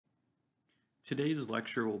Today's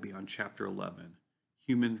lecture will be on Chapter 11,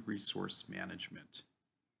 Human Resource Management.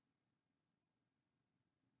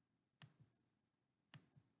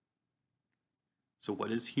 So what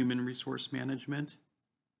is human resource management?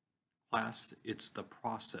 Class, it's the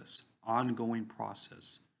process, ongoing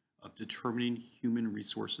process of determining human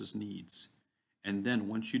resources needs. And then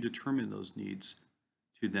once you determine those needs,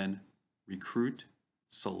 to then recruit,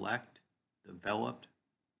 select, develop,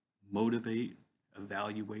 motivate,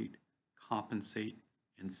 evaluate, compensate,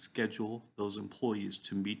 and schedule those employees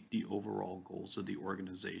to meet the overall goals of the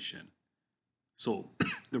organization. So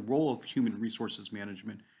the role of human resources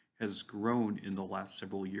management has grown in the last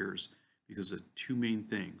several years because of two main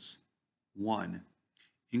things. One,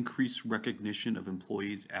 increased recognition of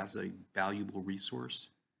employees as a valuable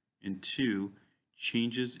resource. And two,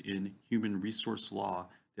 changes in human resource law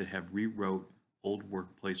that have rewrote old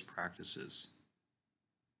workplace practices.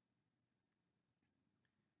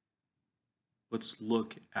 Let's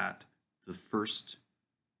look at the first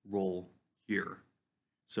role here.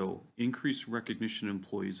 So increased recognition of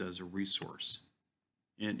employees as a resource.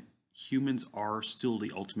 And humans are still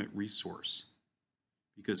the ultimate resource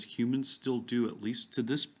because humans still do, at least to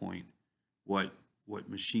this point, what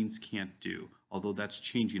machines can't do, although that's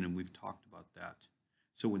changing and we've talked about that.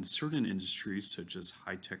 So in certain industries such as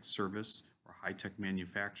high-tech service or high-tech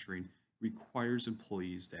manufacturing requires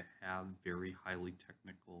employees to have very highly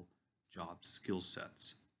technical job skill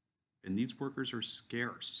sets. And these workers are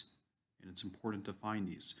scarce, and it's important to find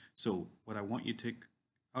these. So what I want you to take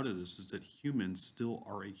out of this is that humans still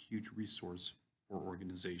are a huge resource for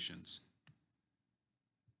organizations.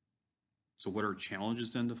 So what are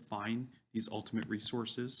challenges then to find these ultimate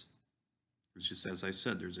resources? It's just as I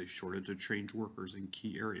said, there's a shortage of trained workers in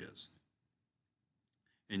key areas.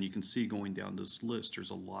 And you can see going down this list, there's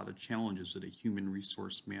a lot of challenges that a human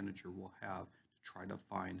resource manager will have to try to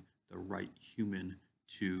find the right human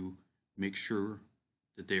to make sure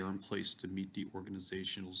that they are in place to meet the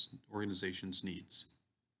organization's needs.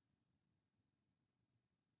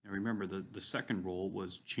 Now remember, the second role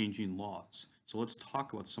was changing laws. So let's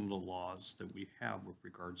talk about some of the laws that we have with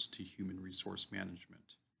regards to human resource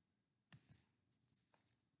management.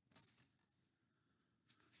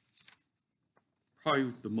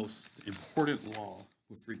 Probably the most important law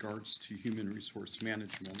with regards to human resource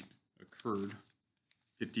management occurred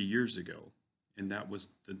 50 years ago, and that was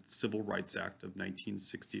the Civil Rights Act of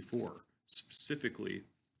 1964. Specifically,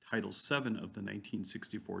 Title VII of the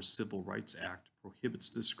 1964 Civil Rights Act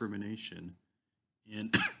prohibits discrimination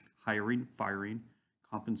in hiring, firing,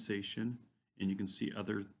 compensation, and you can see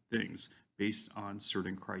other things based on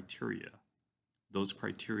certain criteria. Those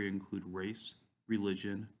criteria include race,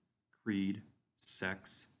 religion, creed,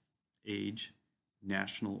 sex, age,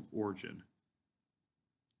 national origin.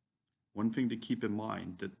 One thing to keep in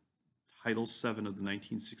mind that Title VII of the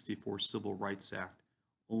 1964 Civil Rights Act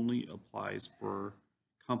only applies for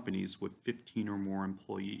companies with 15 or more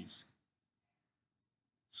employees.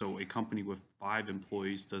 So a company with 5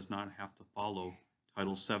 employees does not have to follow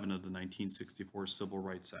Title VII of the 1964 Civil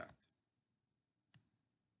Rights Act.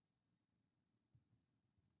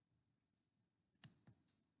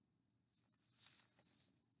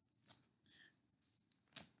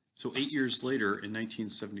 So 8 years later, in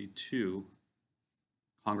 1972,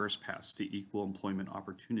 Congress passed the Equal Employment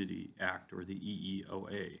Opportunity Act, or the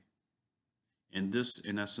EEOA. And this,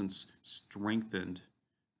 in essence, strengthened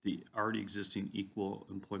the already existing Equal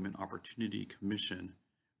Employment Opportunity Commission,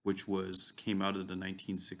 which came out of the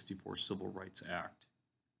 1964 Civil Rights Act.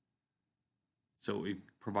 So it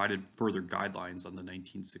provided further guidelines on the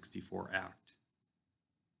 1964 Act.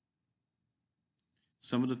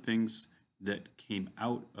 Some of the things that came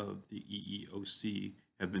out of the EEOC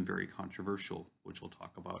have been very controversial, which we'll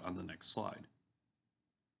talk about on the next slide.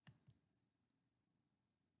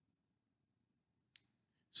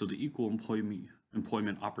 So the Equal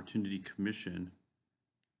Employment Opportunity Commission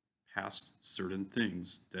passed certain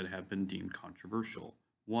things that have been deemed controversial.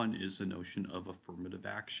 One is the notion of affirmative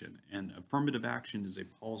action, and affirmative action is a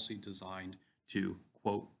policy designed to,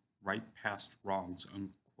 quote, right past wrongs,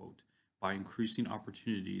 unquote, by increasing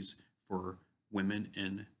opportunities for women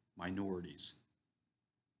and minorities.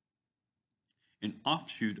 An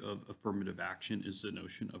offshoot of affirmative action is the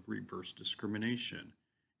notion of reverse discrimination.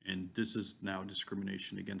 And this is now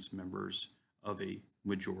discrimination against members of a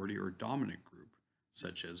majority or dominant group,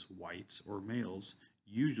 such as whites or males,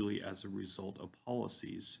 usually as a result of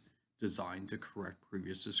policies designed to correct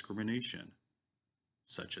previous discrimination,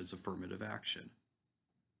 such as affirmative action.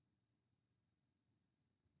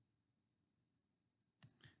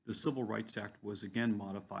 The Civil Rights Act was again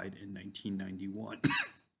modified in 1991.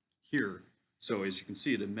 Here, So as you can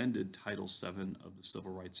see, it amended Title VII of the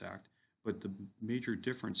Civil Rights Act, but the major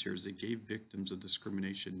difference here is it gave victims of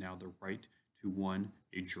discrimination now the right to, one,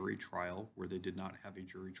 a jury trial where they did not have a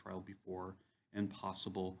jury trial before, and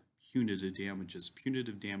possible punitive damages.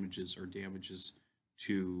 Punitive damages are damages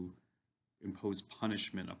to impose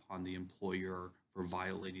punishment upon the employer for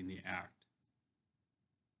violating the act.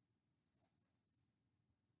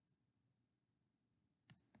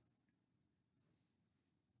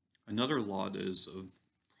 Another law that is of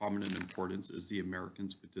prominent importance is the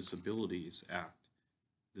Americans with Disabilities Act.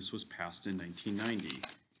 This was passed in 1990.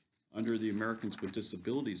 Under the Americans with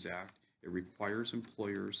Disabilities Act, it requires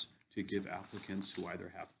employers to give applicants who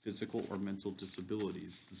either have physical or mental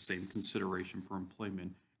disabilities the same consideration for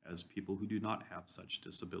employment as people who do not have such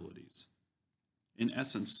disabilities. In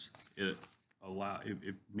essence, it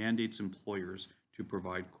mandates employers to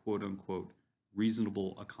provide quote unquote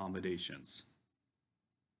reasonable accommodations.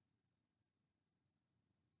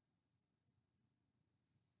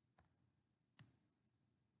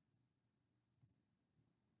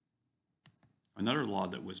 Another law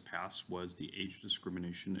that was passed was the Age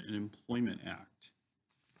Discrimination in Employment Act.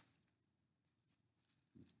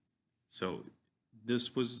 So this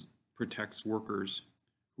protects workers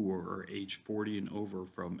who are age 40 and over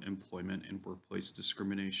from employment and workplace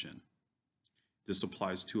discrimination. This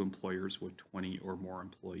applies to employers with 20 or more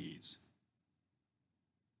employees.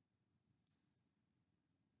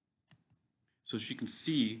 So as you can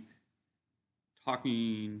see,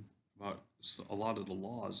 talking about a lot of the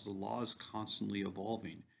law is constantly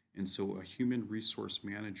evolving. And so a human resource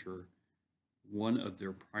manager, one of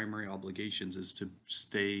their primary obligations is to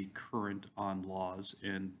stay current on laws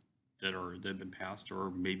and that have been passed or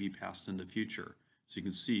may be passed in the future. So you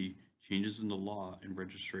can see changes in the law and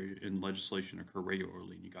legislation occur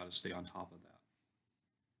regularly, and you got to stay on top of that.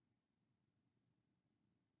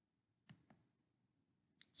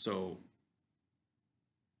 So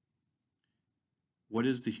what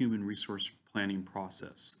is the human resource planning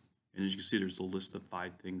process? And as you can see, there's a list of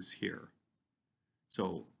 5 things here.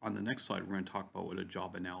 So on the next slide, we're going to talk about what a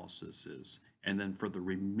job analysis is. And then for the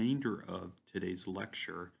remainder of today's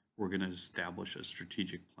lecture, we're going to establish a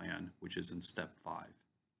strategic plan, which is in step 5.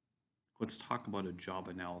 Let's talk about a job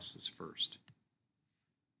analysis first.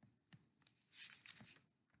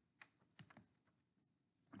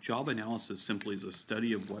 Job analysis simply is a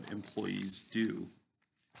study of what employees do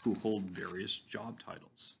who hold various job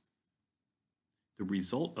titles. The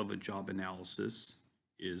result of a job analysis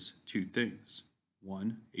is 2 things.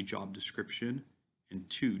 1, a job description, and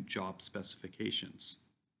 2, job specifications.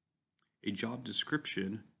 A job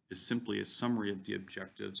description is simply a summary of the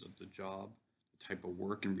objectives of the job, the type of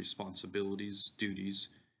work and responsibilities, duties,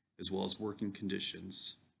 as well as working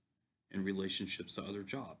conditions and relationships to other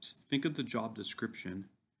jobs. Think of the job description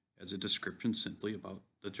as a description simply about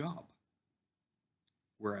the job,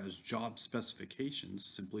 whereas job specifications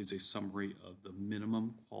simply is a summary of the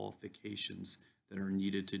minimum qualifications that are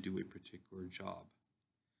needed to do a particular job.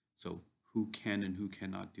 So who can and who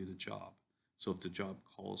cannot do the job. So if the job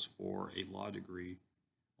calls for a law degree,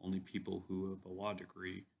 only people who have a law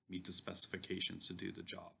degree meet the specifications to do the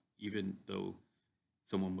job. Even though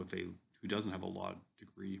someone who doesn't have a law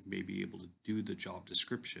degree may be able to do the job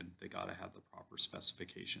description, they got to have the proper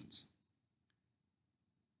specifications.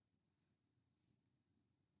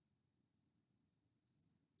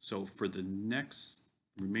 So for the next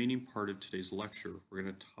remaining part of today's lecture, we're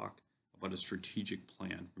going to talk about a strategic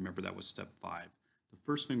plan. Remember, that was step 5. The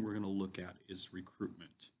first thing we're going to look at is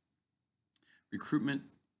recruitment. Recruitment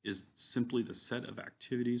is simply the set of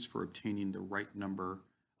activities for obtaining the right number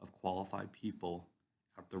of qualified people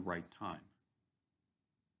at the right time.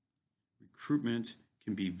 Recruitment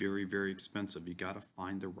can be very, very expensive. You got to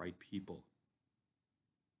find the right people.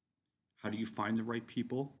 How do you find the right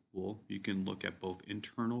people? Well, you can look at both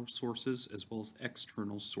internal sources as well as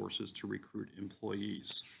external sources to recruit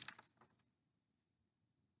employees.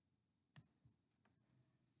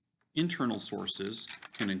 Internal sources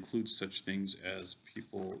can include such things as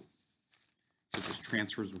people, such as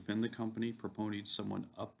transfers within the company, promoting someone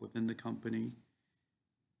up within the company.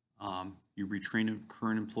 You retrain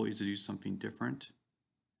current employees to do something different,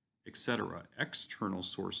 etc. External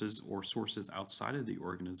sources or sources outside of the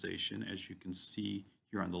organization, as you can see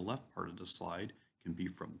here on the left part of the slide, can be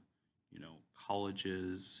from,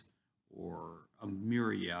 colleges or a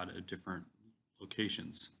myriad of different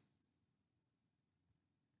locations.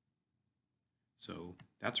 So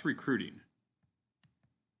that's recruiting.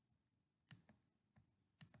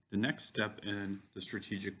 The next step in the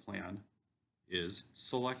strategic plan is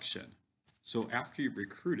selection. So after you've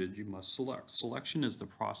recruited, you must select. Selection is the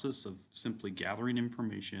process of simply gathering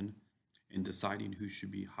information and deciding who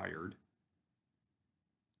should be hired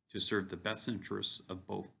to serve the best interests of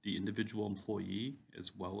both the individual employee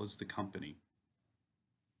as well as the company.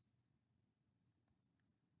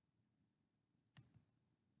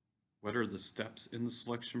 What are the steps in the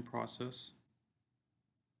selection process?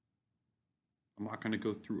 I'm not going to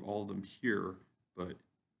go through all of them here, but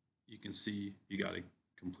you can see you got to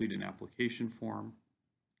complete an application form,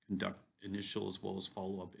 conduct initial as well as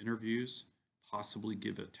follow-up interviews, possibly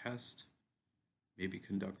give a test, maybe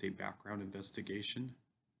conduct a background investigation.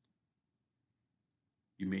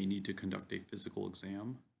 You may need to conduct a physical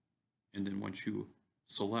exam, and then once you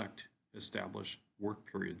select, establish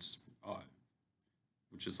work periods,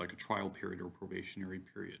 which is like a trial period or probationary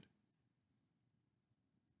period.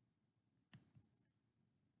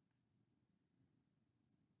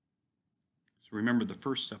 So remember, the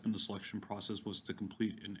first step in the selection process was to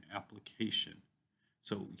complete an application.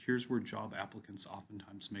 So here's where job applicants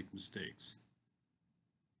oftentimes make mistakes.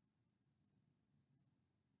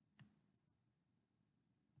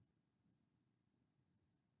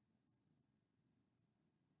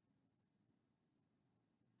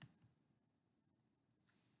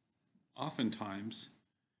 Oftentimes,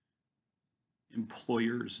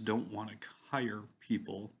 employers don't want to hire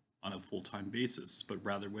people on a full-time basis, but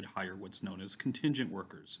rather would hire what's known as contingent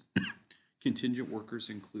workers. Contingent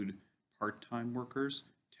workers include part-time workers,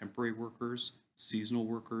 temporary workers, seasonal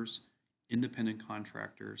workers, independent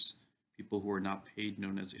contractors, people who are not paid,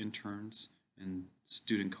 known as interns, and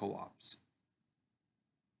student co-ops.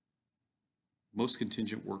 Most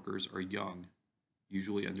contingent workers are young,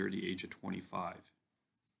 usually under the age of 25.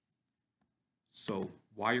 So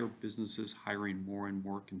why are businesses hiring more and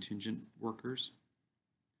more contingent workers?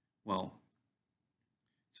 Well,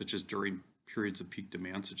 such as during periods of peak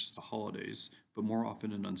demand, such as the holidays, but more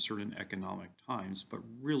often in uncertain economic times. But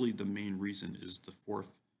really the main reason is the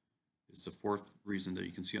fourth reason that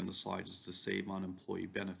you can see on the slide, is to save on employee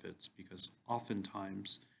benefits, because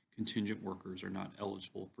oftentimes contingent workers are not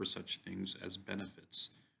eligible for such things as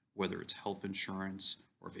benefits, whether it's health insurance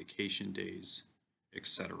or vacation days,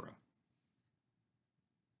 etc.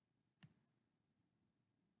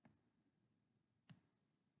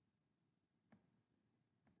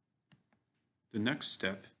 The next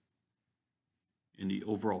step in the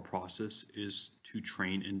overall process is to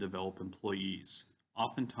train and develop employees.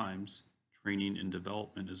 Oftentimes, training and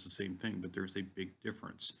development is the same thing, but there's a big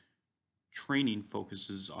difference. Training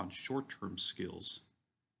focuses on short-term skills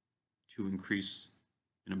to increase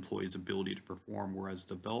an employee's ability to perform, whereas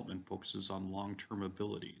development focuses on long-term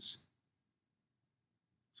abilities.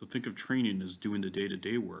 So think of training as doing the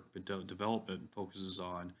day-to-day work, but development focuses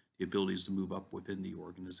on the abilities to move up within the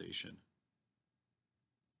organization.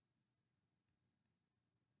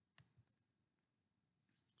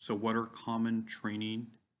 So what are common training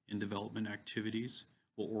and development activities?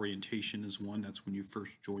 Well, orientation is one. That's when you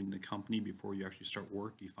first join the company before you actually start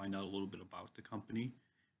work. You find out a little bit about the company.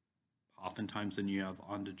 Oftentimes then you have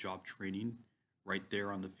on-the-job training right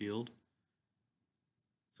there on the field.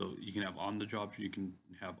 So you can have on-the-job, you can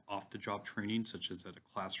have off-the-job training, such as at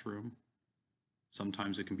a classroom.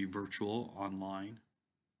 Sometimes it can be virtual, online,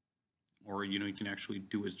 or you can actually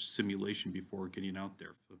do a simulation before getting out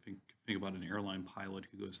there. So think about an airline pilot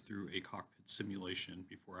who goes through a cockpit simulation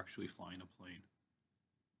before actually flying a plane.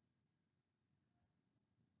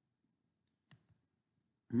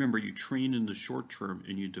 Remember, you train in the short term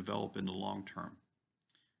and you develop in the long term.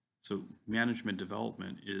 So management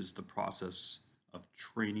development is the process of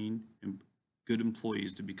training good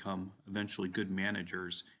employees to become eventually good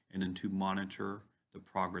managers, and then to monitor the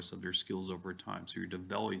progress of their skills over time. So you're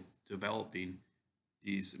developing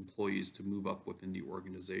these employees to move up within the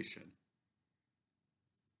organization.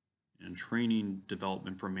 And training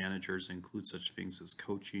development for managers includes such things as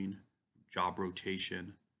coaching, job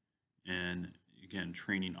rotation, and again,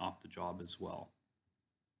 training off the job as well.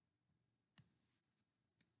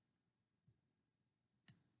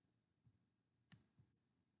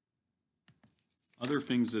 Other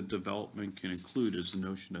things that development can include is the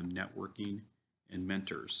notion of networking and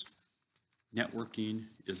mentors. Networking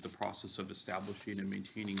is the process of establishing and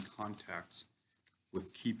maintaining contacts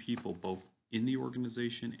with key people both in the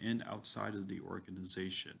organization and outside of the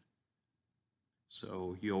organization.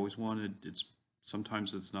 So you always wanted,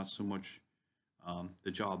 sometimes it's not so much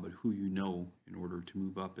the job, but who you know in order to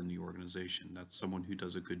move up in the organization. That's someone who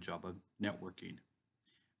does a good job of networking.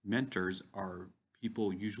 Mentors are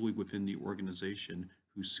people usually within the organization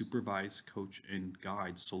who supervise, coach, and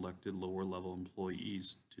guide selected lower level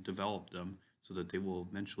employees to develop them so that they will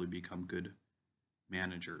eventually become good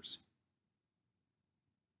managers.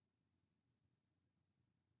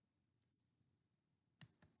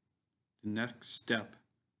 The next step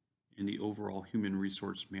in the overall human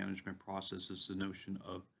resource management process is the notion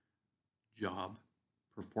of job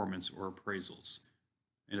performance or appraisals.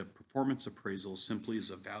 And a performance appraisal simply is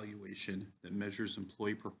a valuation that measures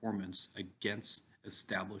employee performance against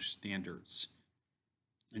established standards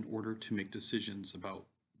in order to make decisions about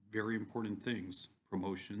very important things: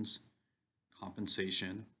 promotions,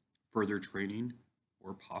 compensation, further training,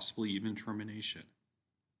 or possibly even termination.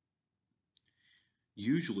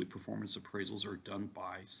 Usually, performance appraisals are done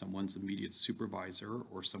by someone's immediate supervisor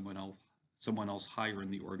or someone else higher in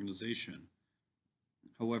the organization.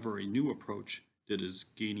 However, a new approach that is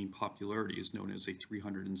gaining popularity is known as a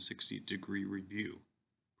 360-degree review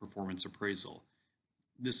performance appraisal.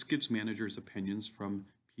 This gives managers opinions from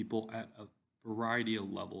people at a variety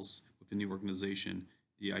of levels within the organization.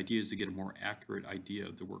 The idea is to get a more accurate idea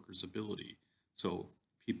of the worker's ability. So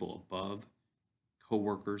people above,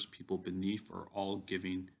 coworkers, people beneath are all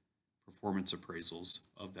giving performance appraisals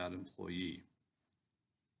of that employee.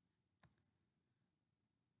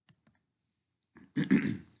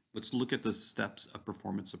 Let's look at the steps of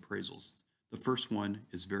performance appraisals. The first one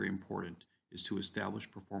is very important, is to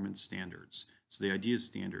establish performance standards. So the idea is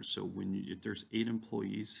standards. So if there's 8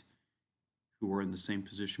 employees who are in the same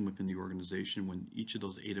position within the organization, when each of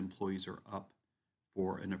those 8 employees are up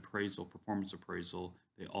for an appraisal, performance appraisal,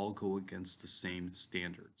 they all go against the same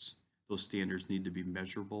standards. Those standards need to be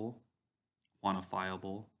measurable,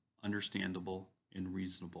 quantifiable, understandable, and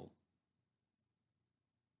reasonable.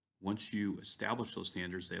 Once you establish those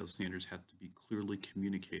standards have to be clearly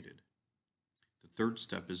communicated. The third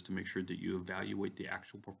step is to make sure that you evaluate the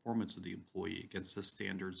actual performance of the employee against the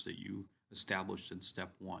standards that you established in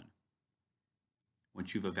step 1.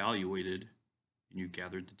 Once you've evaluated and you've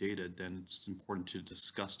gathered the data, then it's important to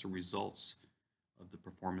discuss the results of the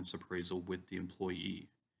performance appraisal with the employee.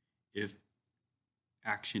 If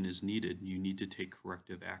action is needed, you need to take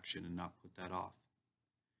corrective action and not put that off.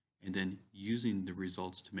 And then using the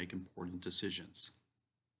results to make important decisions.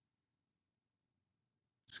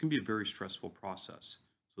 This can be a very stressful process.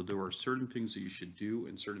 So there are certain things that you should do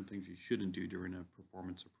and certain things you shouldn't do during a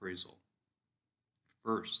performance appraisal.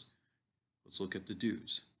 First, let's look at the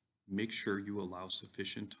do's. Make sure you allow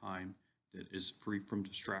sufficient time that is free from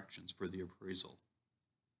distractions for the appraisal.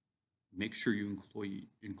 Make sure you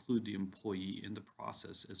include the employee in the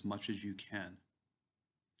process as much as you can.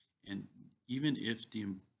 And even if the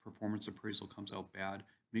performance appraisal comes out bad,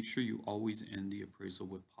 make sure you always end the appraisal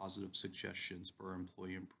with positive suggestions for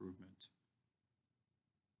employee improvement.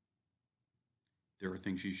 There are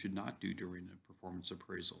things you should not do during a performance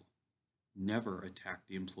appraisal. Never attack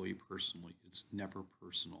the employee personally. It's never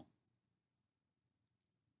personal.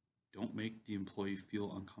 Don't make the employee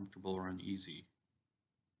feel uncomfortable or uneasy.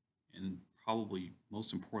 And probably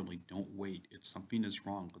most importantly, don't wait. If something is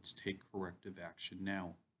wrong, let's take corrective action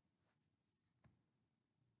now.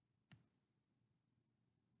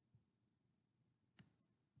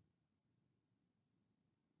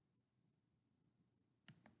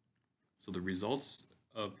 So the results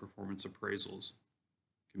of performance appraisals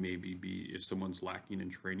can maybe be if someone's lacking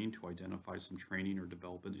in training, to identify some training or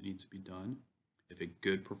development that needs to be done. If a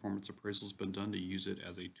good performance appraisal has been done, to use it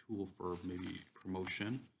as a tool for maybe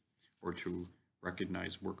promotion or to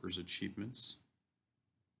recognize workers' achievements.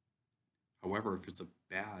 However, if it's a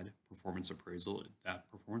bad performance appraisal, that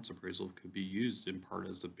performance appraisal could be used in part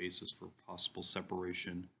as the basis for possible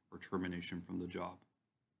separation or termination from the job.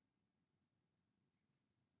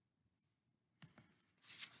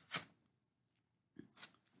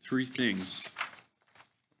 Three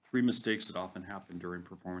mistakes that often happen during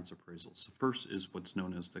performance appraisals. The first is what's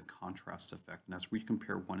known as the contrast effect, and that's where you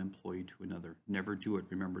compare one employee to another. Never do it.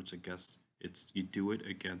 Remember, you do it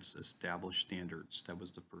against established standards. That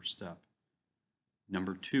was the first step.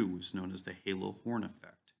 Number 2 is known as the halo horn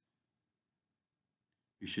effect.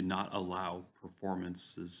 You should not allow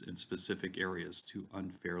performances in specific areas to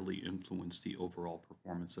unfairly influence the overall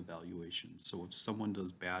performance evaluation. So if someone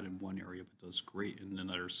does bad in one area but does great in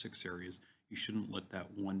another 6 areas, you shouldn't let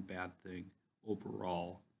that one bad thing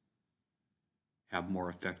overall have more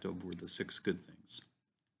effect over the 6 good things.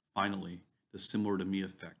 Finally, the similar to me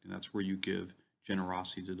effect, and that's where you give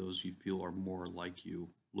generosity to those you feel are more like you,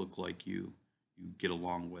 look like you get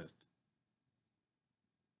along with.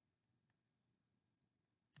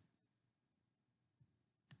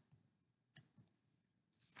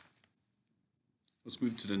 Let's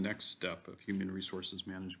move to the next step of human resources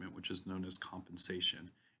management, which is known as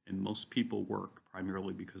compensation. And most people work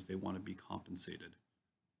primarily because they want to be compensated.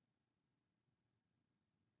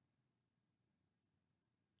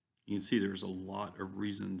 You can see there's a lot of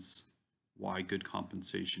reasons why good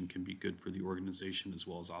compensation can be good for the organization as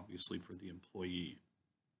well as obviously for the employee.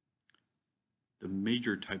 The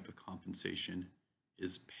major type of compensation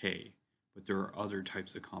is pay, but there are other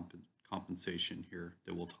types of compensation here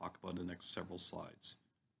that we'll talk about in the next several slides.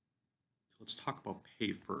 So let's talk about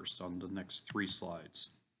pay first on the next 3 slides.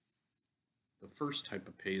 The first type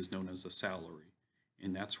of pay is known as a salary,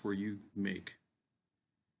 and that's where you make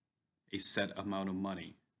a set amount of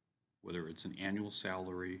money, whether it's an annual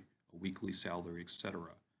salary, a weekly salary, etc.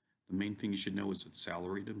 The main thing you should know is that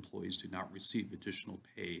salaried employees do not receive additional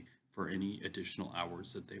pay for any additional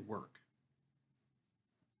hours that they work.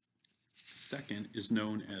 Second is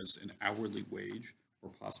known as an hourly wage,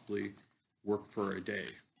 or possibly work for a day.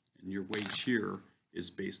 And your wage here is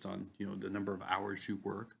based on, the number of hours you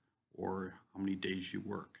work or how many days you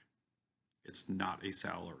work. It's not a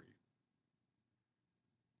salary.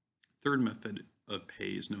 Third method of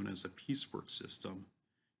pay is known as a piecework system.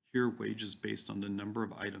 Here, wage is based on the number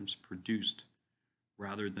of items produced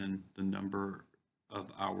rather than the number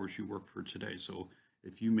of hours you work for today. So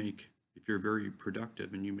if you're very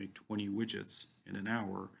productive and you make 20 widgets in an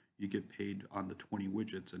hour, you get paid on the 20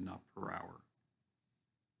 widgets and not per hour.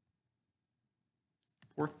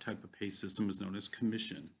 Fourth type of pay system is known as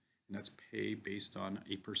commission, and that's pay based on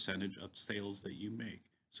a percentage of sales that you make.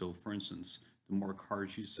 So for instance, the more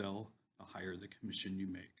cars you sell, the higher the commission you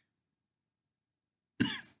make.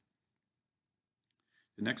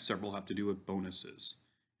 The next several have to do with bonuses.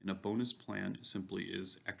 And a bonus plan simply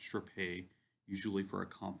is extra pay, usually for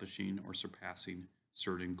accomplishing or surpassing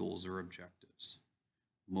certain goals or objectives.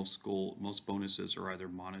 Most bonuses are either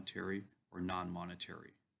monetary or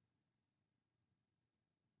non-monetary.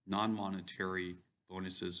 Non-monetary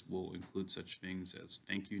bonuses will include such things as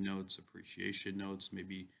thank you notes, appreciation notes,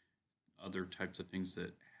 maybe other types of things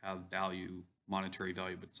that have value, monetary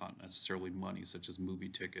value, but it's not necessarily money, such as movie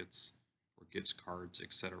tickets or gift cards,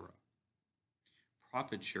 etc.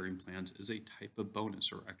 Profit sharing plans is a type of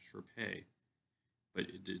bonus or extra pay, but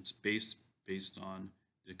it's based on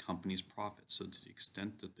the company's profits. So to the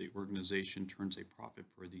extent that the organization turns a profit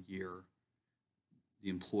for the year, the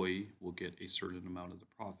employee will get a certain amount of the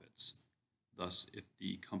profits. Thus, if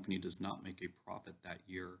the company does not make a profit that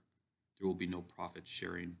year, there will be no profit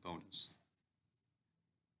sharing bonus.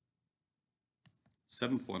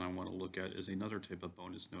 Seventh one I want to look at is another type of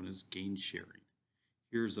bonus known as gain sharing.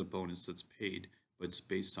 Here's a bonus that's paid, but it's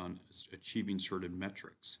based on achieving certain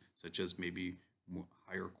metrics, such as maybe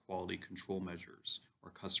higher quality control measures or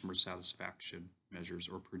customer satisfaction measures,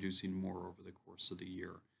 or producing more over the course of the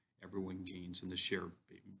year. Everyone gains in the share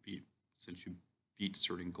since you beat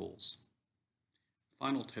certain goals.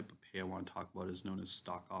 Final type of pay I want to talk about is known as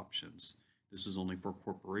stock options. This is only for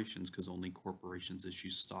corporations because only corporations issue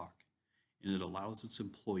stock, and it allows its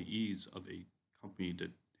employees of a company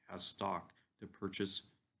that has stock to purchase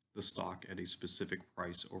the stock at a specific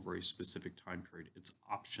price over a specific time period. It's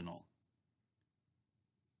optional.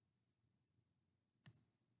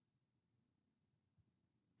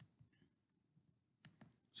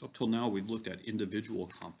 So up till now, we've looked at individual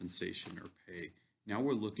compensation or pay. Now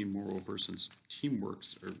we're looking moreover, since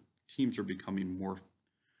teams are becoming more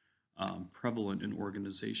prevalent in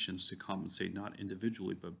organizations, to compensate not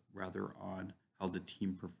individually, but rather on how the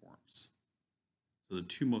team performs. So the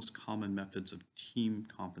 2 most common methods of team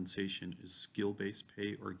compensation is skill-based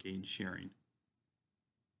pay or gain sharing.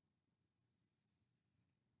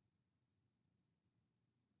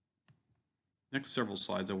 Next several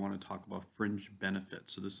slides, I want to talk about fringe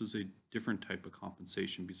benefits. So this is a different type of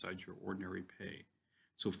compensation besides your ordinary pay.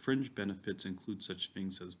 So fringe benefits include such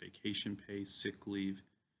things as vacation pay, sick leave,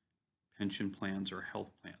 pension plans, or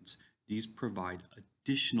health plans. These provide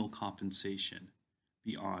additional compensation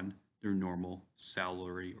beyond their normal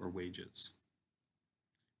salary or wages.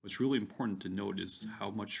 What's really important to note is how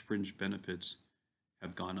much fringe benefits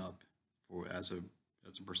have gone up as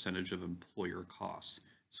a percentage of employer costs.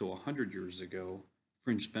 So 100 years ago,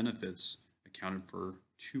 fringe benefits accounted for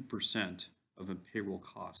 2% of a payroll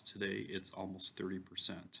cost. Today, it's almost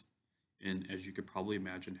 30%. And as you could probably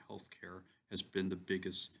imagine, healthcare has been the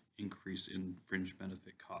biggest increase in fringe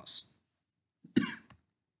benefit costs.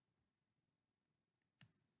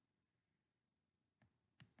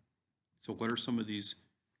 So what are some of these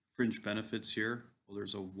fringe benefits here? Well,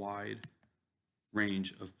 there's a wide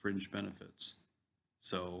range of fringe benefits.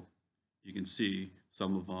 So you can see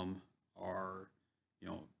some of them are,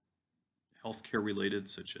 healthcare related,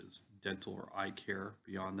 such as dental or eye care,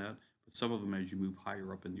 beyond that. But some of them, as you move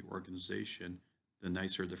higher up in the organization, the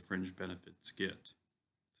nicer the fringe benefits get,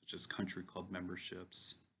 such as country club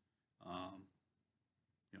memberships,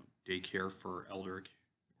 daycare for elder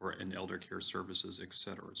or in elder care services,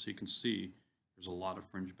 etc. So you can see there's a lot of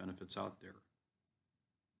fringe benefits out there.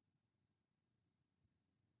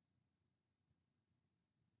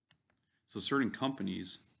 So certain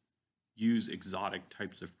companies use exotic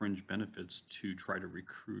types of fringe benefits to try to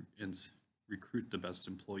recruit the best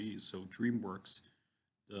employees. So DreamWorks,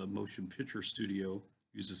 the motion picture studio,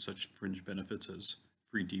 uses such fringe benefits as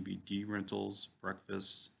free DVD rentals,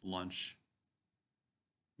 breakfast, lunch,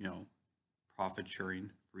 profit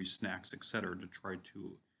sharing, free snacks, etc., to try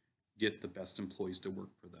to get the best employees to work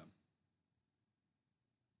for them.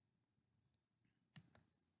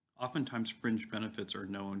 Oftentimes, fringe benefits are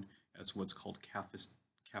known as what's called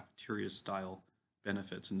cafeteria-style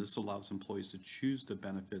benefits, and this allows employees to choose the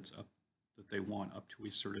benefits that they want up to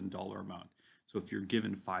a certain dollar amount. So if you're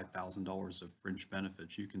given $5,000 of fringe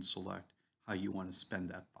benefits, you can select how you want to spend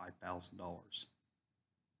that $5,000.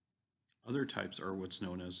 Other types are what's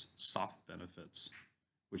known as soft benefits,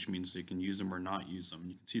 which means you can use them or not use them.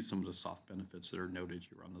 You can see some of the soft benefits that are noted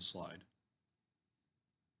here on the slide.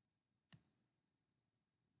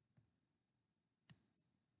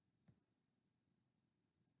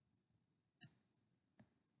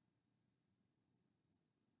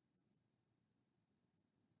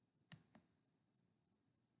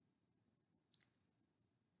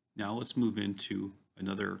 Now let's move into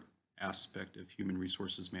another aspect of human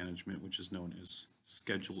resources management, which is known as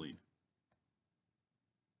scheduling.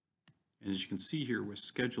 And as you can see here with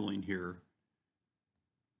scheduling here,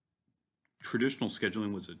 traditional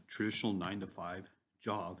scheduling was a traditional 9 to 5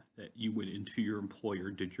 job that you went into your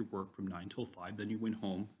employer, did your work from 9 till 5, then you went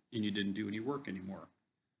home and you didn't do any work anymore.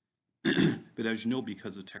 But as you know,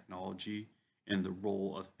 because of technology and the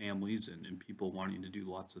role of families and people wanting to do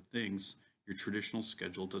lots of things, your traditional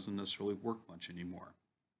schedule doesn't necessarily work much anymore.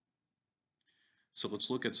 So let's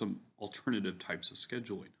look at some alternative types of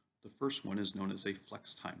scheduling. The first one is known as a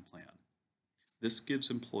flex time plan. This gives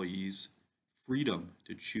employees freedom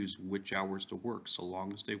to choose which hours to work so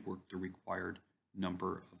long as they work the required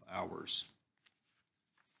number of hours.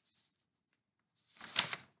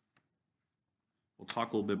 We'll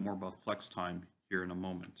talk a little bit more about flex time here in a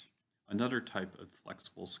moment. Another type of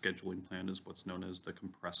flexible scheduling plan is what's known as the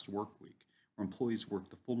compressed work week, where employees work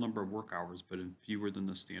the full number of work hours but in fewer than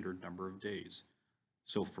the standard number of days.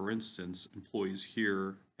 So for instance, employees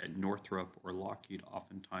here at Northrop or Lockheed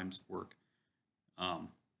oftentimes work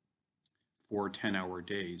 4 10-hour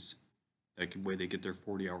days. That way they get their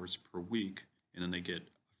 40 hours per week, and then they get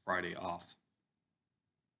a Friday off.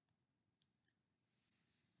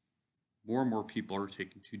 More and more people are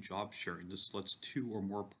taking to job sharing. This lets 2 or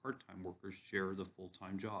more part-time workers share the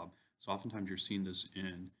full-time job. So oftentimes you're seeing this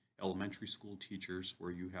in elementary school teachers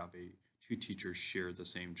where you have 2 teachers share the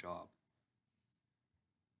same job.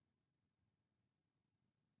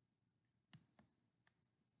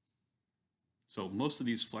 So most of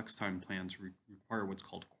these flex time plans require what's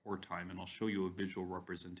called core time, and I'll show you a visual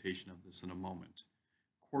representation of this in a moment.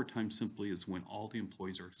 Core time simply is when all the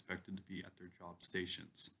employees are expected to be at their job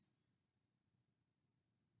stations.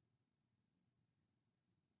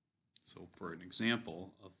 So for an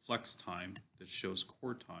example of flex time that shows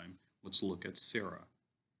core time, let's look at Sarah.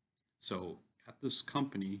 So at this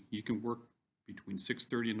company, you can work between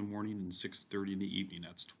 6:30 in the morning and 6:30 in the evening.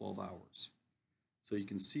 That's 12 hours. So you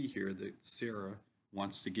can see here that Sarah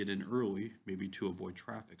wants to get in early, maybe to avoid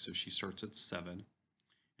traffic. So she starts at 7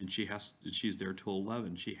 and she's there till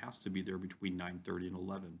 11. She has to be there between 9:30 and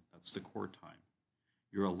 11. That's the core time.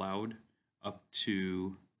 You're allowed up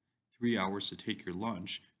to 3 hours to take your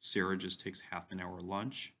lunch. Sarah just takes half an hour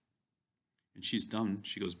lunch and she's done.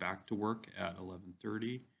 She goes back to work at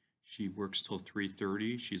 11:30. She works till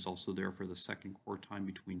 3:30. She's also there for the second core time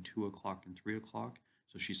between 2 o'clock and 3 o'clock.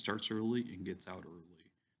 So she starts early and gets out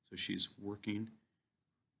early. So she's working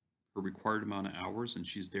her required amount of hours and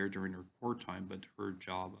she's there during her core time, but her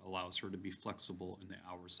job allows her to be flexible in the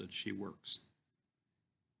hours that she works.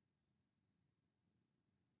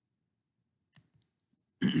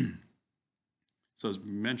 So as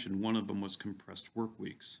mentioned, one of them was compressed work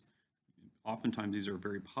weeks. Oftentimes these are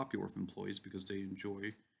very popular with employees because they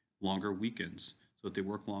enjoy longer weekends. So if they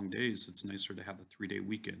work long days, it's nicer to have a 3-day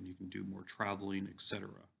weekend. You can do more traveling, etc.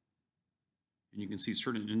 And you can see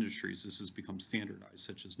certain industries, this has become standardized,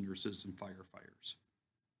 such as nurses and firefighters.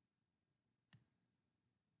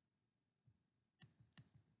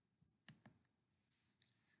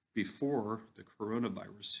 Before the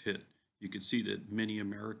coronavirus hit, you could see that many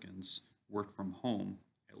Americans worked from home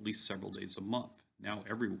at least several days a month. Now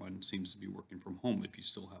everyone seems to be working from home if you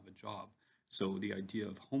still have a job. So the idea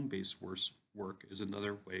of home-based work is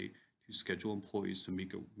another way to schedule employees to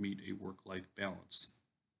meet a work-life balance.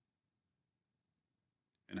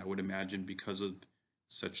 And I would imagine because of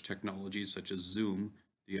such technologies such as Zoom,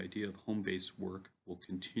 the idea of home-based work will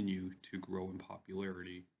continue to grow in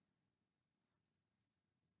popularity.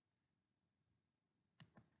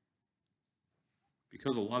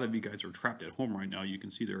 Because a lot of you guys are trapped at home right now, you can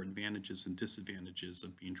see there are advantages and disadvantages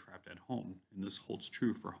of being trapped at home. And this holds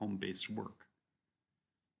true for home-based work.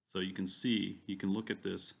 So you can see, you can look at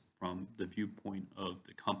this from the viewpoint of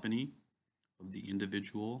the company, of the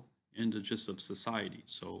individual, and just of society.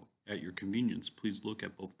 So at your convenience, please look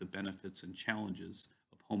at both the benefits and challenges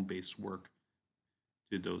of home-based work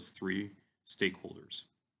to those three stakeholders.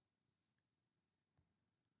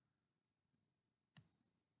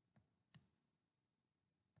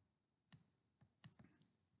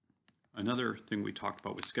 Another thing we talked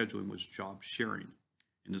about with scheduling was job sharing.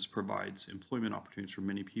 And this provides employment opportunities for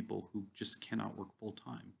many people who just cannot work full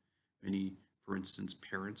time. Many, for instance,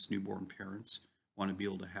 parents, newborn parents, want to be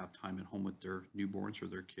able to have time at home with their newborns or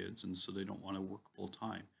their kids, and so they don't want to work full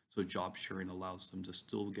time. So job sharing allows them to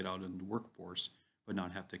still get out in the workforce, but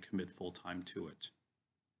not have to commit full time to it.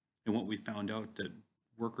 And what we found out that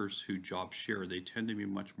workers who job share, they tend to be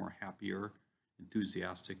much more happier,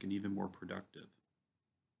 enthusiastic, and even more productive.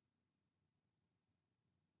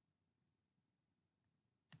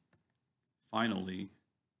 Finally,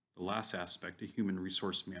 the last aspect of human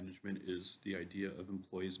resource management is the idea of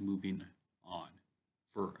employees moving on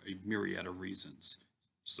for a myriad of reasons.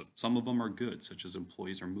 So some of them are good, such as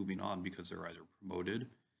employees are moving on because they're either promoted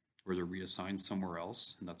or they're reassigned somewhere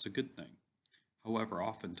else, and that's a good thing. However,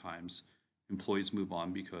 oftentimes employees move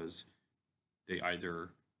on because they either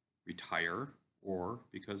retire or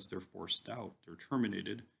because they're forced out, they're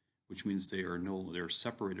terminated, which means they're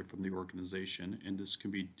separated from the organization, and this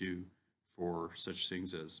can be due for such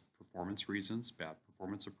things as performance reasons, bad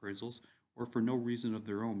performance appraisals, or for no reason of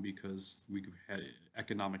their own because we had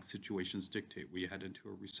economic situations dictate we head into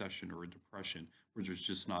a recession or a depression where there's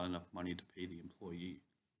just not enough money to pay the employee.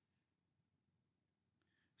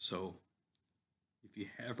 So if you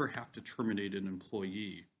ever have to terminate an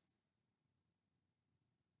employee,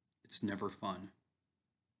 it's never fun.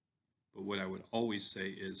 But what I would always say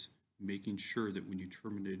is making sure that when you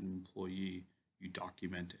terminate an employee, you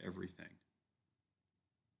document everything.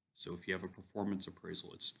 So if you have a performance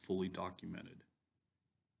appraisal, it's fully documented,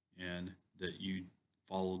 and that you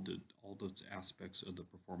followed all those aspects of the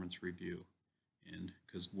performance review. And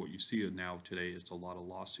because what you see now today is a lot of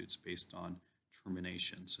lawsuits based on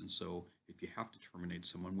terminations. And so if you have to terminate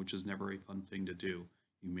someone, which is never a fun thing to do,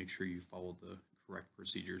 you make sure you follow the correct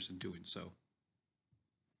procedures in doing so.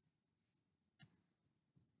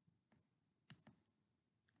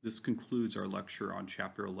 This concludes our lecture on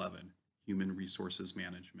Chapter 11, Human Resources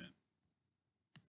Management.